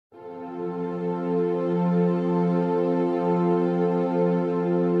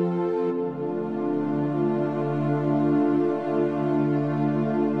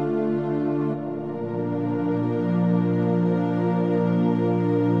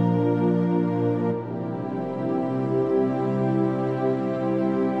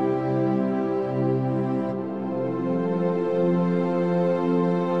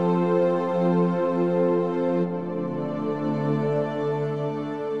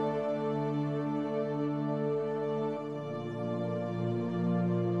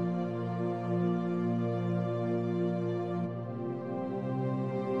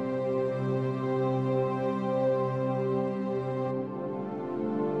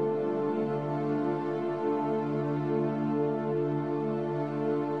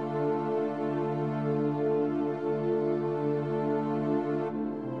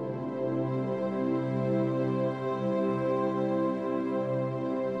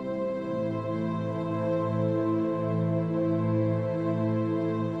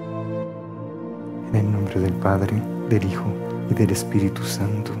nombre del Padre, del Hijo y del Espíritu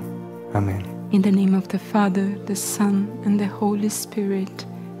Santo. Amén. In the name of the Father, the Son, and the Holy Spirit.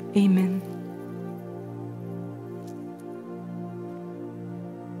 Amen.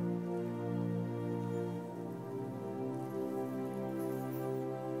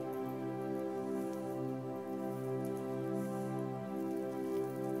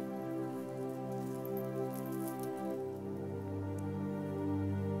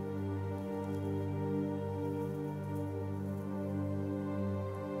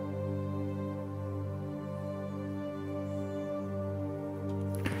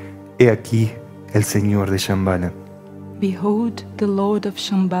 He aquí el Señor de Shambhala, Behold the Lord of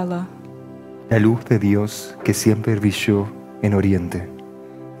Shambhala, la luz de Dios que siempre brilló en Oriente,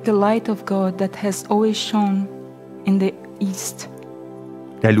 the light of God that has always shone in the East,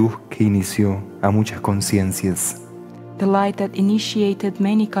 la luz que inició a muchas conciencias the light that initiated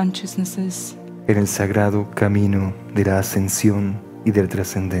many consciousnesses en el sagrado camino de la ascensión y de la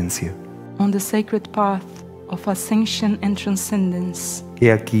trascendencia. on the sacred path of ascension and transcendence.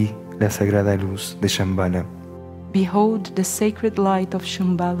 He aquí la sagrada luz de Shambhala, Behold the sacred light of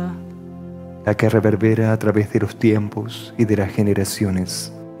Shambhala, la que reverbera a través de los tiempos y de las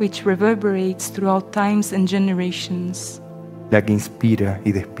generaciones, which reverberates throughout times and generations, la que inspira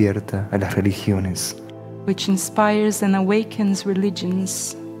y despierta a las religiones which inspires and awakens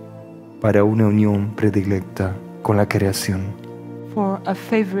religions para una unión predilecta con la creación. for a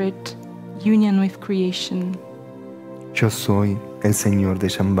favorite union with creation. Yo soy el Señor de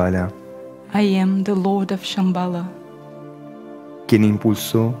Shambhala, I am the Lord of Shambhala, quien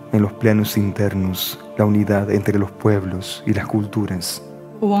impulsó en los planos internos la unidad entre los pueblos y las culturas,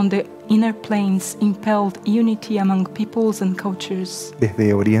 who on the inner planes impelled unity among peoples and cultures,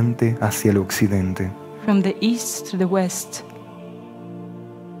 desde Oriente hacia el Occidente. from the east to the west.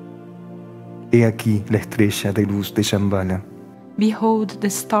 He aquí la estrella de luz de Shambhala, Behold the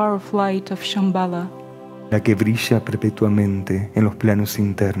star of light of Shambhala, la que brilla perpetuamente en los planos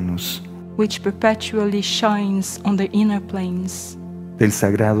internos which perpetually shines on the inner planes del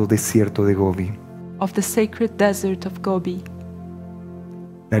sagrado desierto de Gobi, of the sacred desert of Gobi,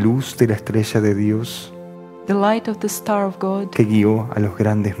 la luz de la estrella de Dios the light of the star of God que guió a los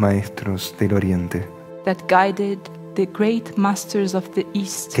grandes maestros del Oriente, that guided the great masters of the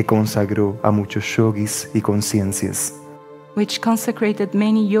East, que consagró a muchos yogis y conciencias which consecrated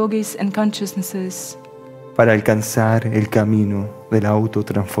many yogis and consciousnesses para alcanzar el camino de la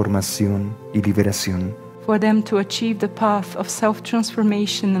autotransformación y liberación. for them to achieve the path of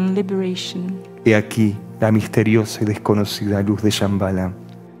self-transformation and liberation. He aquí la misteriosa y desconocida luz de Shambhala,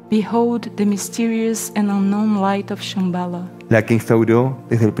 Behold the mysterious and unknown light of Shambhala, la que instauró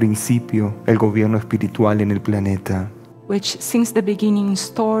desde el principio el gobierno espiritual en el planeta, which since the beginning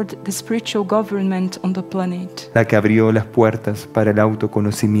stored the spiritual government on the planet, la que abrió las puertas para el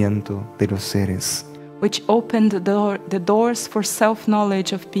autoconocimiento de los seres, which opened the doors for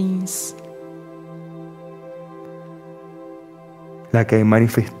self-knowledge of beings, la que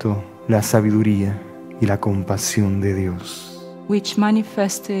manifestó la sabiduría y la compasión de Dios. which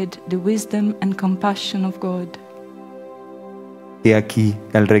manifested the wisdom and compassion of God. He aquí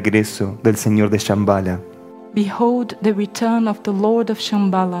el regreso del Señor de Shambhala, Behold the return of the Lord of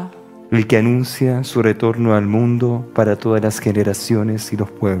Shambhala, el que anuncia su retorno al mundo para todas las generaciones y los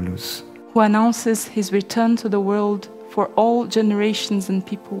pueblos, who announces his return to the world for all generations and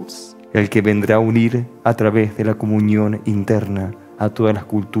peoples, el que vendrá a unir a través de la comunión interna a todas las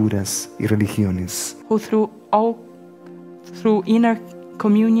culturas y religiones, who through inner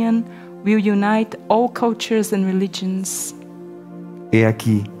communion will unite all cultures and religions. He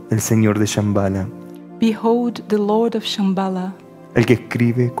aquí el Señor de Shambhala, Behold the Lord of Shambhala, el que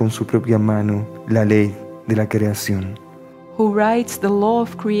escribe con su propia mano la ley de la creación, who writes the law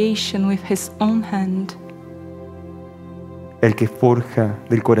of creation with his own hand, el que forja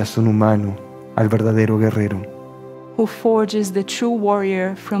del corazón humano al verdadero guerrero, who forges the true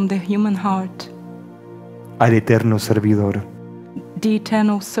warrior from the human heart, al eterno servidor, the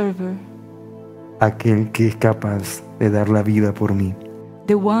eternal server, aquel que es capaz de dar la vida por mí.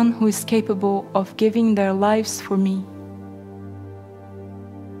 the one who is capable of giving their lives for me.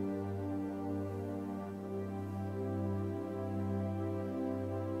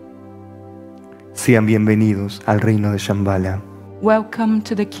 Sean bienvenidos al reino de Shambhala, Welcome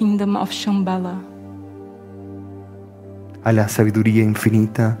to the kingdom of Shambhala, a la sabiduría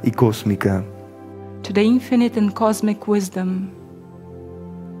infinita y cósmica to the infinite and cosmic wisdom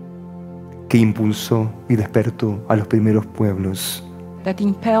que impulsó y despertó a los primeros pueblos that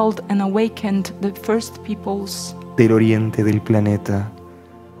impelled and awakened the first peoples del oriente del planeta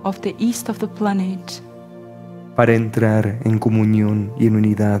of the east of the planet para entrar en comunión y en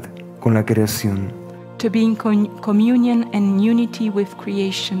unidad con la creación. to be in communion and unity with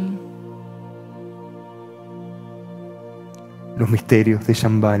creation. Los misterios de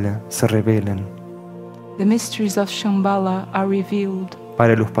Shambhala se revelan The mysteries of Shambhala are revealed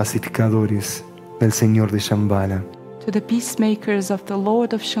para los pacificadores del Señor de Shambhala, to the peacemakers of the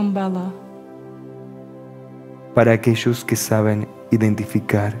Lord of Shambhala, para aquellos que saben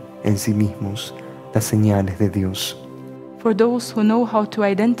identificar en sí mismos las señales de Dios. for those who know how to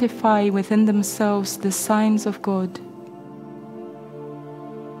identify within themselves the signs of God.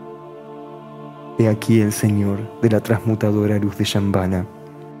 He aquí el Señor de la transmutadora luz de Shambhala,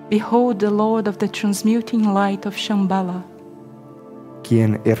 Behold the Lord of the transmuting light of Shambhala,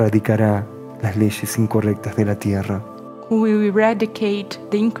 quien erradicará las leyes incorrectas de la tierra who will eradicate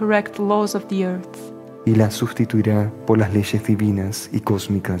the incorrect laws of the earth y las sustituirá por las leyes divinas y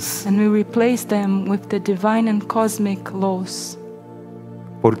cósmicas, and will replace them with the divine and cosmic laws.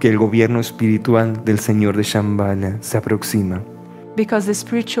 porque el gobierno espiritual del Señor de Shambhala se aproxima. Because the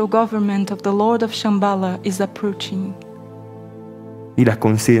spiritual government of the Lord of Shambhala is approaching, Y las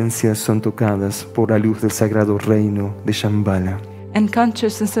conciencias son tocadas por la luz del sagrado reino de Shambhala. and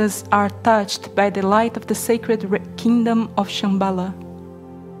consciousnesses are touched by the light of the sacred kingdom of Shambhala.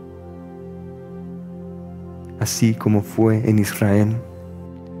 Así como fue en Israel,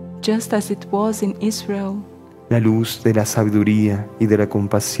 Just as it was in Israel, la luz de la sabiduría y de la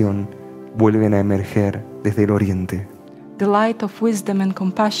compasión vuelven a emerger desde el oriente. the light of wisdom and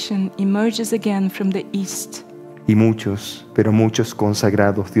compassion emerges again from the east, Y muchos, pero muchos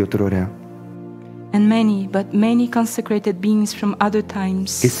consagrados de otrora, and many, but many consecrated beings from other que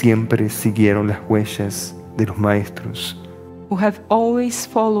times, siempre siguieron las huellas de los maestros, who have always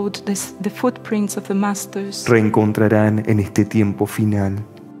followed the footprints of the masters, reencontrarán en este tiempo final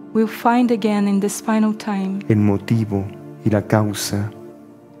will find again in this final time el motivo y la causa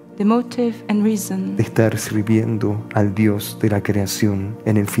the motive and reason de estar sirviendo al Dios de la creación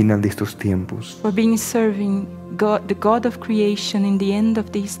en el final de estos tiempos. for being serving God, the God of creation in the end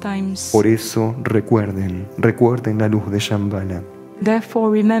of these times. Por eso recuerden la luz de Shambhala,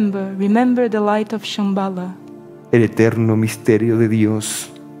 Therefore remember the light of Shambhala, el eterno misterio de Dios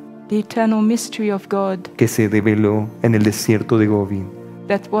the eternal mystery of God que se develó en el desierto de Gobi,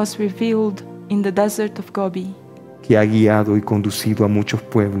 that was revealed in the desert of Gobi, que ha guiado y conducido a muchos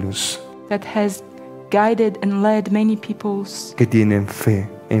pueblos that has guided and led many peoples que tienen fe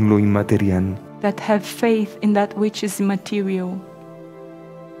en lo inmaterial. that have faith in that which is immaterial.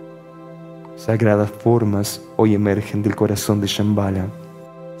 Sagradas formas hoy emergen del corazón de Shambhala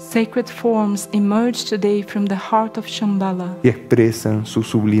Sacred forms emerge today from the heart of Shambhala y expresan sus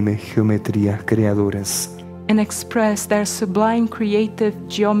sublimes geometrías creadoras and express their sublime creative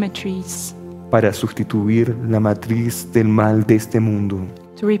geometries para sustituir la matriz del mal de este mundo,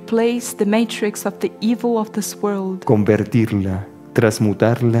 to replace the matrix of the evil of this world, convertirla,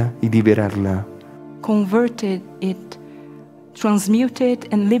 transmutarla y liberarla converted it, transmuted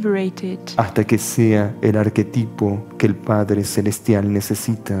and liberated, hasta que sea el arquetipo que el Padre Celestial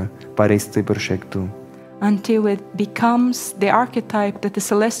necesita para este proyecto. until it becomes the archetype that the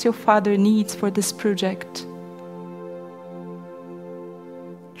Celestial Father needs for this project.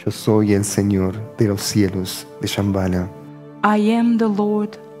 Yo soy el Señor de los cielos de Shambhala. I am the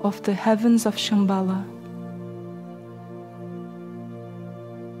Lord of the heavens of Shambhala.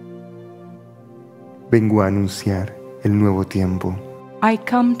 Vengo a anunciar el nuevo tiempo. I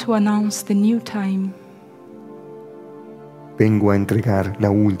come to announce the new time. Vengo a entregar la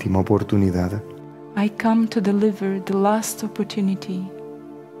última oportunidad. I come to deliver the last opportunity.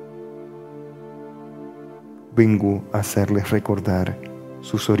 Vengo a hacerles recordar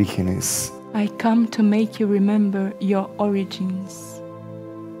sus orígenes. I come to make you remember your origins,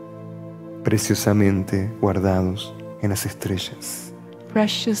 Preciosamente guardados en las estrellas.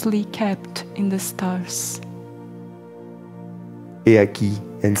 preciously kept in the stars. He aquí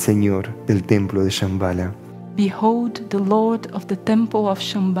el Señor del templo de Shambhala, Behold the Lord of the temple of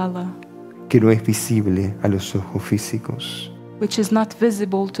Shambhala, que no es visible a los ojos físicos, which is not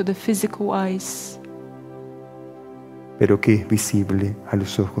visible to the physical eyes, pero que es visible a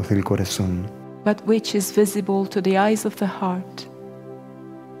los ojos del corazón. but which is visible to the eyes of the heart,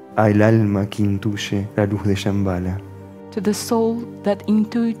 Al alma que intuye la luz de Shambhala, to the soul that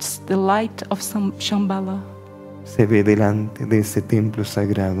intuits the light of Shambhala, se ve delante de ese templo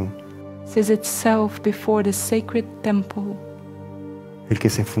sagrado, sees itself before the sacred temple, el que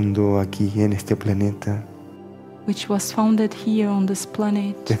se fundó aquí en este planeta which was founded here on this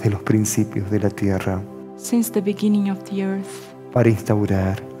planet desde los principios de la tierra, since the beginning of the earth, para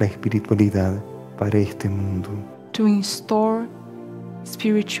instaurar la espiritualidad para este mundo. to instaure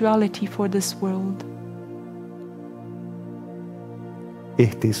spirituality for this world.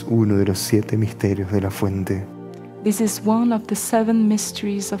 Este es uno de los 7 misterios de la fuente, This is one of the 7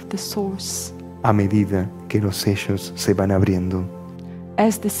 mysteries of the source. a medida que los sellos se van abriendo.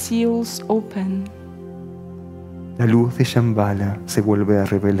 As the seals open, La luz de Shambhala se vuelve a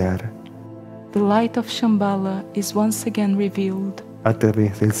revelar the light of Shambhala is once again revealed a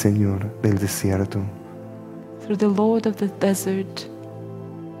través del Señor del desierto. through the Lord of the desert.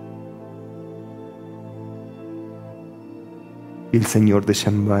 Y el Señor de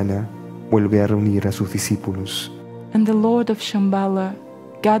Shambhala vuelve a reunir a sus discípulos And the Lord of Shambhala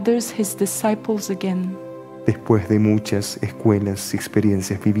gathers his disciples again después de muchas escuelas y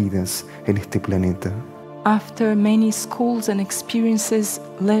experiencias vividas en este planeta, after many schools and experiences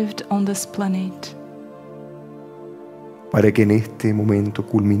lived on this planet, para que en este momento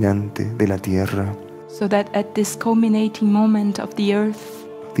culminante de la tierra, so that at this culminating moment of the earth,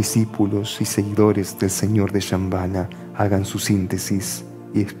 los discípulos y seguidores del Señor de Shambhala hagan su síntesis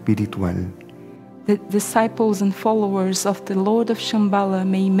y espiritual, the disciples and followers of the Lord of Shambhala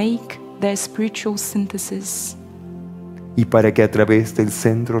may make their spiritual synthesis, y para que a través del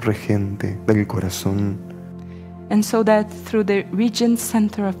centro regente del corazón, and so that through the regent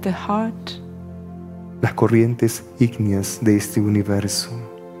center of the heart, las corrientes ígneas de este universo,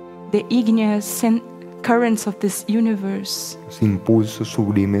 the igneous currents of this universe, los impulsos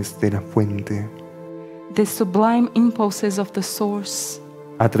sublimes de la fuente, the sublime impulses of the source,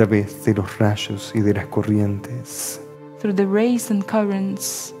 a través de los rayos y de las corrientes, through the rays and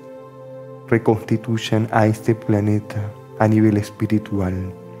currents, reconstituyan a este planeta a nivel espiritual,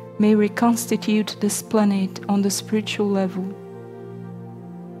 may reconstitute this planet on the spiritual level.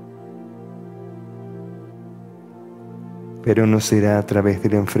 pero no será a través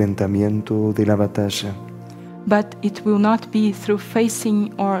del enfrentamiento o de la batalla But it will not be through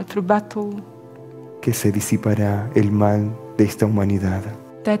facing or through battle que se disipará el mal de esta humanidad.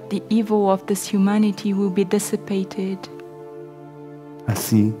 that the evil of this humanity will be dissipated.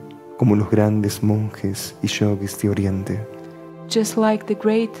 Así como los grandes monjes y yogis de Oriente, Just like the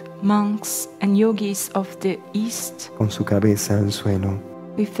great monks and yogis of the East, con su cabeza al suelo,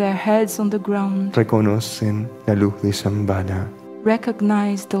 with their heads on the ground, reconocen la luz de Shambhala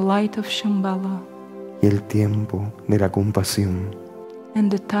recognize the light of Shambhala y el tiempo de la compasión and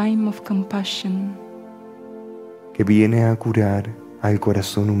the time of compassion que viene a curar al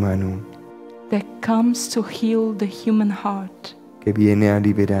corazón humano, that comes to heal the human heart, que viene a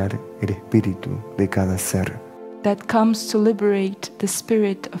liberar el espíritu de cada ser, that comes to liberate the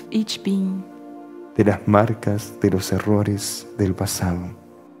spirit of each being, de las marcas de los errores del pasado,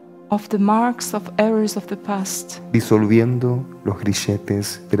 of the marks of errors of the past, disolviendo los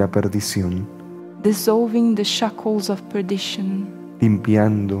grilletes de la perdición, dissolving the shackles of perdition,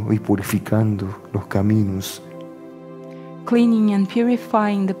 limpiando y purificando los caminos cleaning and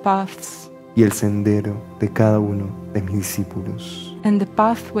purifying the paths y el sendero de cada uno de mis discípulos, and the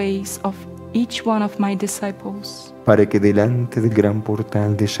pathways of each one of my disciples, para que delante del gran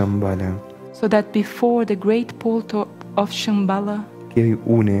portal de Shambhala, so that before the great portal of Shambhala, que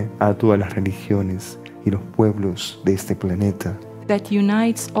une a todas las religiones y los pueblos de este planeta, that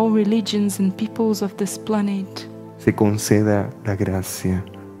unites all religions and peoples of this planet, se conceda la gracia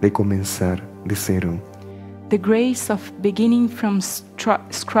de comenzar de cero, the grace of beginning from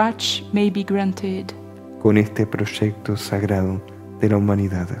scratch may be granted con este proyecto sagrado de la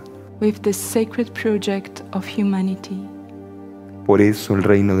humanidad. with the sacred project of humanity. Por eso el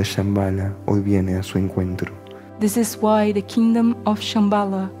reino de Shambhala hoy viene a su encuentro, This is why the kingdom of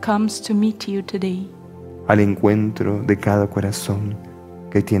Shambhala comes to meet you today, al encuentro de cada corazón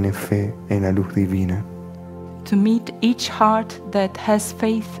que tiene fe en la luz divina, to meet each heart that has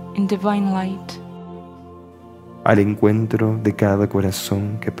faith in divine light, al encuentro de cada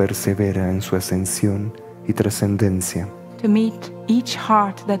corazón que persevera en su ascensión y trascendencia, to meet each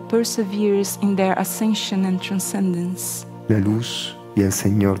heart that perseveres in their ascension and transcendence. la luz y el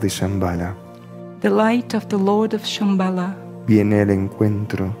Señor de Shambhala The light of the Lord of Shambhala viene al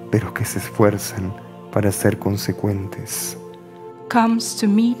encuentro de los que se esfuerzan para ser consecuentes comes to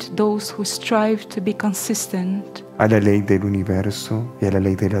meet those who strive to be consistent a la ley del universo y a la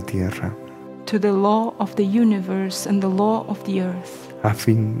ley de la tierra, to the law of the universe and the law of the earth, a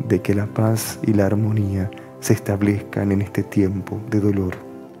fin de que la paz y la armonía se establezcan en este tiempo de dolor.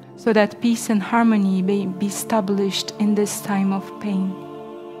 so that peace and harmony may be established in this time of pain.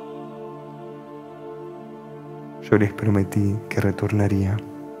 Yo les prometí que retornaría,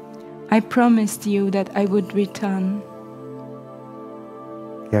 I promised you that I would return,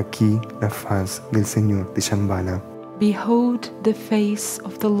 He aquí la faz del Señor de Shambhala, Behold the face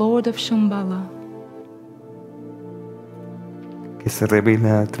of the Lord of Shambhala, que se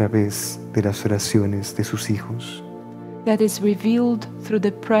revela a través de las oraciones de sus hijos, that is revealed through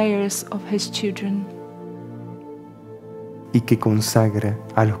the prayers of his children, y que consagra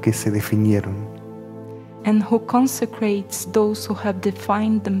a los que se definieron, and who consecrates those who have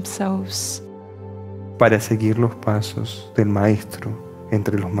defined themselves para seguir los pasos del Maestro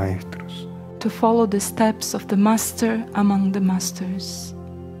entre los maestros. to follow the steps of the Master among the masters.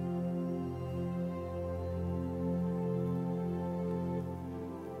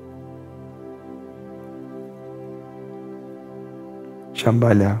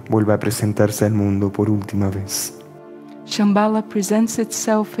 Shambhala vuelve a presentarse al mundo por última vez. Shambhala presents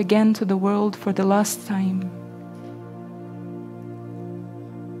itself again to the world for the last time.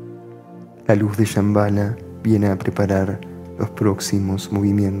 La luz de Shambhala viene a preparar los próximos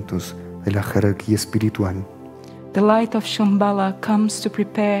movimientos de la jerarquía espiritual. The light of Shambhala comes to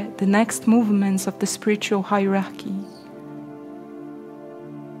prepare the next movements of the spiritual hierarchy.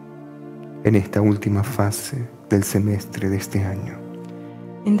 En esta última fase del semestre de este año,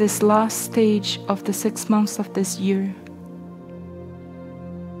 In this last stage of the 6 months of this year,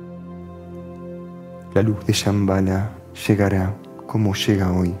 la luz de Shambhala llegará como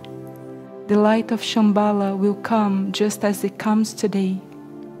llega hoy, the light of Shambhala will come just as it comes today,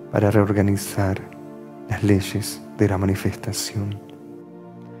 para reorganizar las leyes de la manifestación,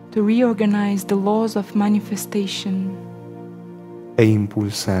 to reorganize the laws of manifestation e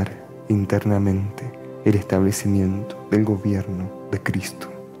impulsar internamente el establecimiento del gobierno de Cristo.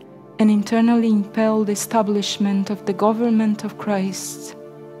 and internally impel the establishment of the government of Christ.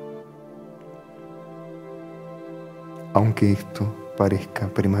 Aunque esto parezca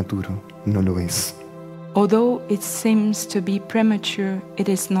prematuro, no lo es, Although it seems to be premature, it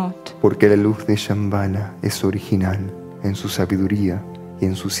is not, porque la luz de Shambhala es original en su sabiduría y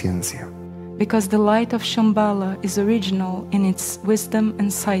en su ciencia. because the light of Shambhala is original in its wisdom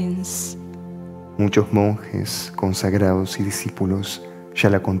and science. Muchos monjes, consagrados y discípulos ya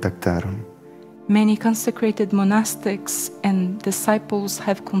la contactaron. Many consecrated monastics and disciples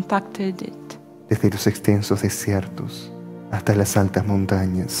have contacted it, Desde los extensos desiertos hasta las altas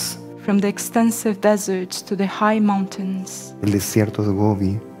montañas, from the extensive deserts to the high mountains, el desierto de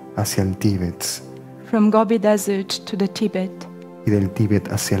Gobi hacia el Tíbet from Gobi Desert to the Tibet, y del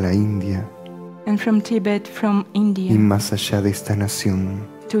Tíbet hacia la India and from Tibet from y India más allá de esta nación.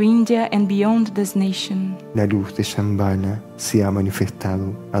 to India and beyond this nation. La luz de Shambhala se ha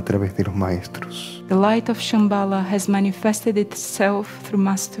manifestado a través de los maestros. The light of Shambhala has manifested itself through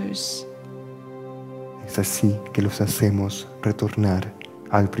masters. Es así que los hacemos retornar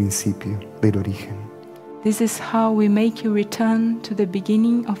al principio del origen, This is how we make you return to the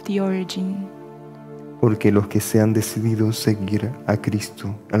beginning of the origin, porque los que se han decidido seguir a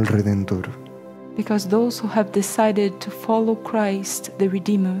Cristo, el Redentor, because those who have decided to follow Christ, the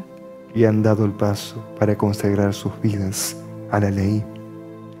Redeemer, y han dado el paso para consagrar sus vidas a la ley,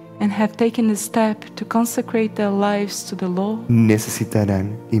 and have taken the step to consecrate their lives to the law,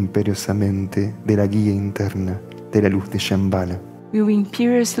 necesitarán imperiosamente de la guía interna de la luz de Shambhala, will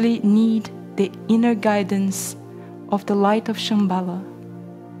imperiously need the inner guidance of the light of Shambhala.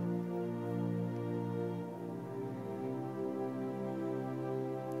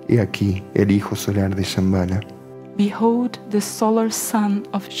 He aquí el Hijo Solar de Shambhala, Behold the solar sun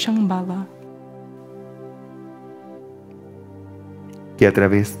of Shambhala, que a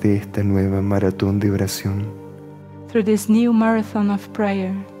través de esta nueva maratón de oración, through this new marathon of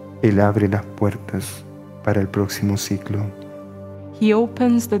prayer, Él abre las puertas para el próximo ciclo, He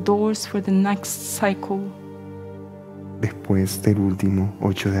opens the doors for the next cycle, después del último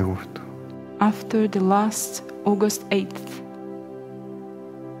 8 de agosto. after the last August 8th.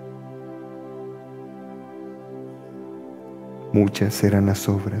 Muchas serán las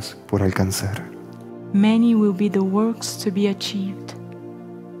obras por alcanzar. Many will be the works to be achieved.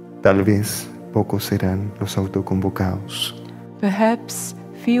 Tal vez pocos serán los autoconvocados, Perhaps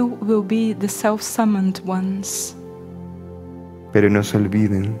few will be the self-summoned ones. pero no se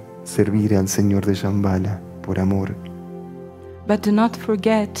olviden servir al Señor de Shambhala por amor, But do not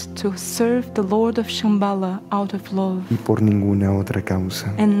forget to serve the Lord of Shambhala out of love y por ninguna otra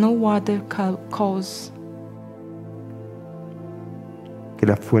causa. and no other cause. Que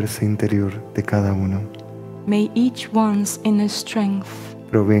la fuerza interior de cada uno May each one's inner strength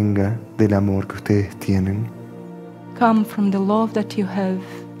provenga del amor que ustedes tienen come from the love that you have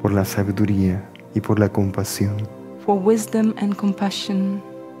por la sabiduría y por la compasión for wisdom and compassion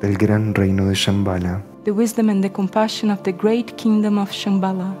del gran reino de Shambhala. the wisdom and the compassion of the great kingdom of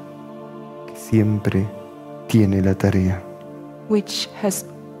Shambhala, que siempre tiene la tarea which has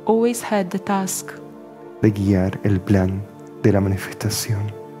always had the task, de guiar el plan de la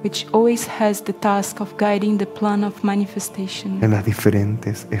manifestación which always has the task of guiding the plan of manifestation en las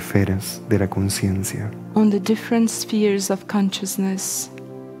diferentes esferas de la conciencia. on the different spheres of consciousness.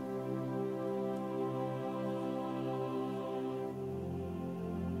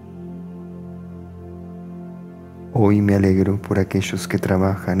 Hoy me alegro por aquellos que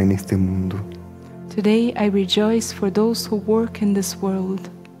trabajan en este mundo, Today I rejoice for those who work in this world,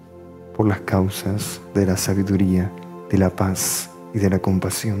 por las causas de la sabiduría, de la paz y de la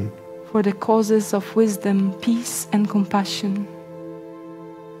compasión, for the causes of wisdom, peace, and compassion.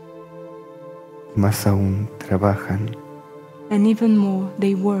 y más aún trabajan And even more,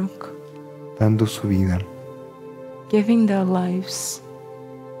 they work, dando su vida giving their lives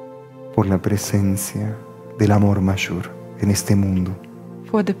por la presencia del amor mayor en este mundo,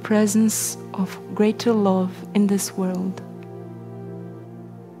 for the presence of greater love in this world.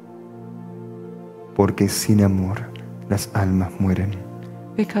 porque sin amor las almas mueren.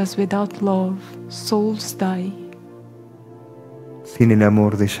 Because without love, souls die. Sin el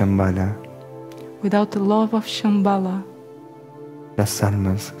amor de Shambhala, Without the love of Shambhala, las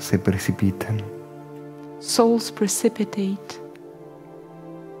almas se precipitan souls precipitate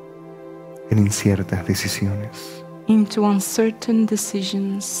en inciertas decisiones. into uncertain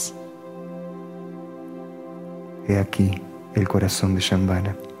decisions. He aquí el corazón de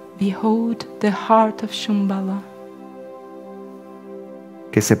Shambhala, Behold the heart of Shambhala,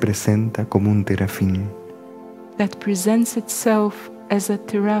 que se presenta como un terafín, that presents itself as a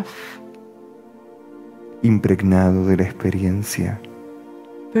teraph, impregnado de la experiencia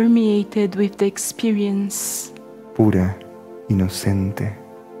permeated with the experience, pura, inocente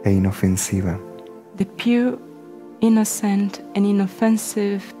e inofensiva the pure, innocent, and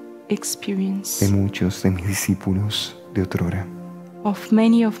inoffensive de experience muchos de mis discípulos de otrora. of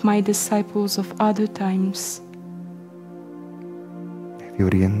many of my disciples of other times, Desde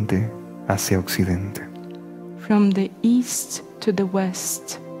Oriente hacia Occidente. from the east to the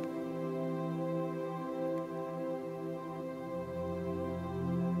west.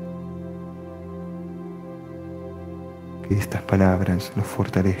 Que estas palabras los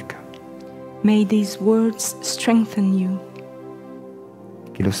fortalezcan, May these words strengthen you,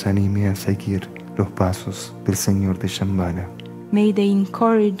 que los anime a seguir los pasos del Señor de Shambhala, may they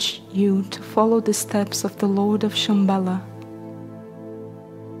encourage you to follow the steps of the Lord of Shambhala,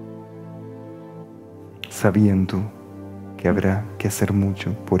 sabiendo que habrá que hacer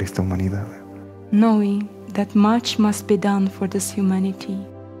mucho por esta humanidad. knowing that much must be done for this humanity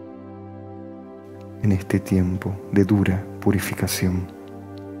En este tiempo de dura purificación,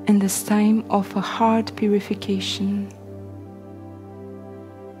 in this time of a hard purification.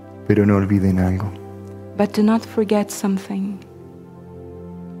 pero no olviden algo, But do not forget something.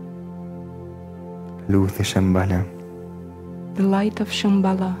 la luz de Shambhala, The light of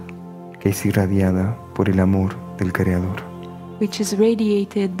Shambhala, que es irradiada por el amor del Creador, which is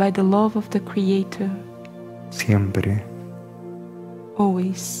radiated by the love of the Creator, siempre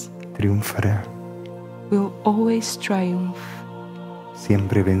always, triunfará, will always triumph,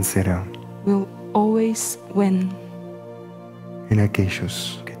 siempre vencerá will always win en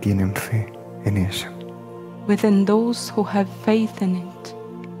aquellos que tienen fe en ella. within those who have faith in it.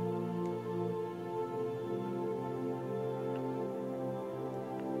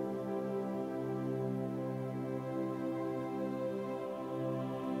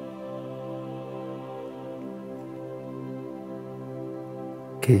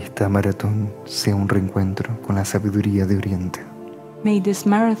 Que esta maratón sea un reencuentro con la sabiduría de Oriente, May this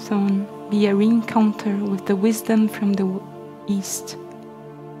marathon be a reencounter with the wisdom from the East,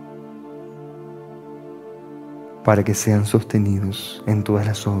 para que sean sostenidos en todas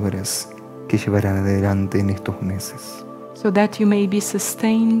las obras que llevarán adelante en estos meses, so that you may be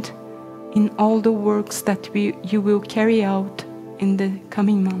sustained in all the works that you will carry out in the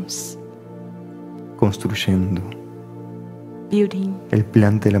coming months, construyendo building el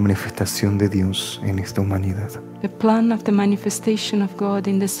plan de la manifestación de Dios en esta humanidad. the plan of the manifestation of God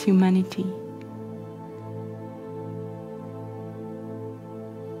in this humanity.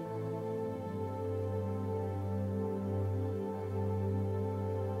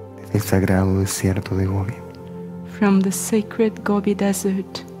 Desde el sagrado desierto de Gobi, From the sacred Gobi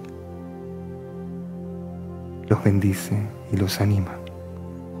Desert, los bendice y los anima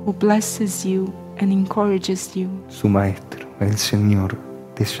who blesses you and encourages you, su maestro, el Señor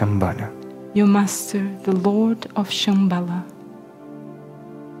de Shambhala, your Master, the Lord of Shambhala.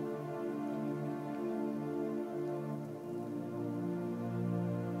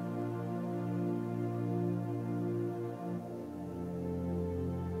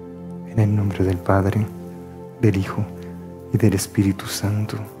 En el nombre del Padre, del Hijo y del Espíritu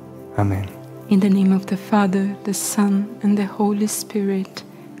Santo. Amén. In the name of the Father, the Son, and the Holy Spirit.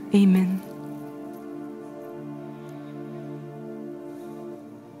 Amen.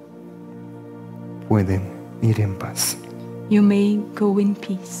 Pueden ir en paz. You may go in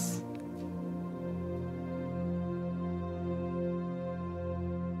peace.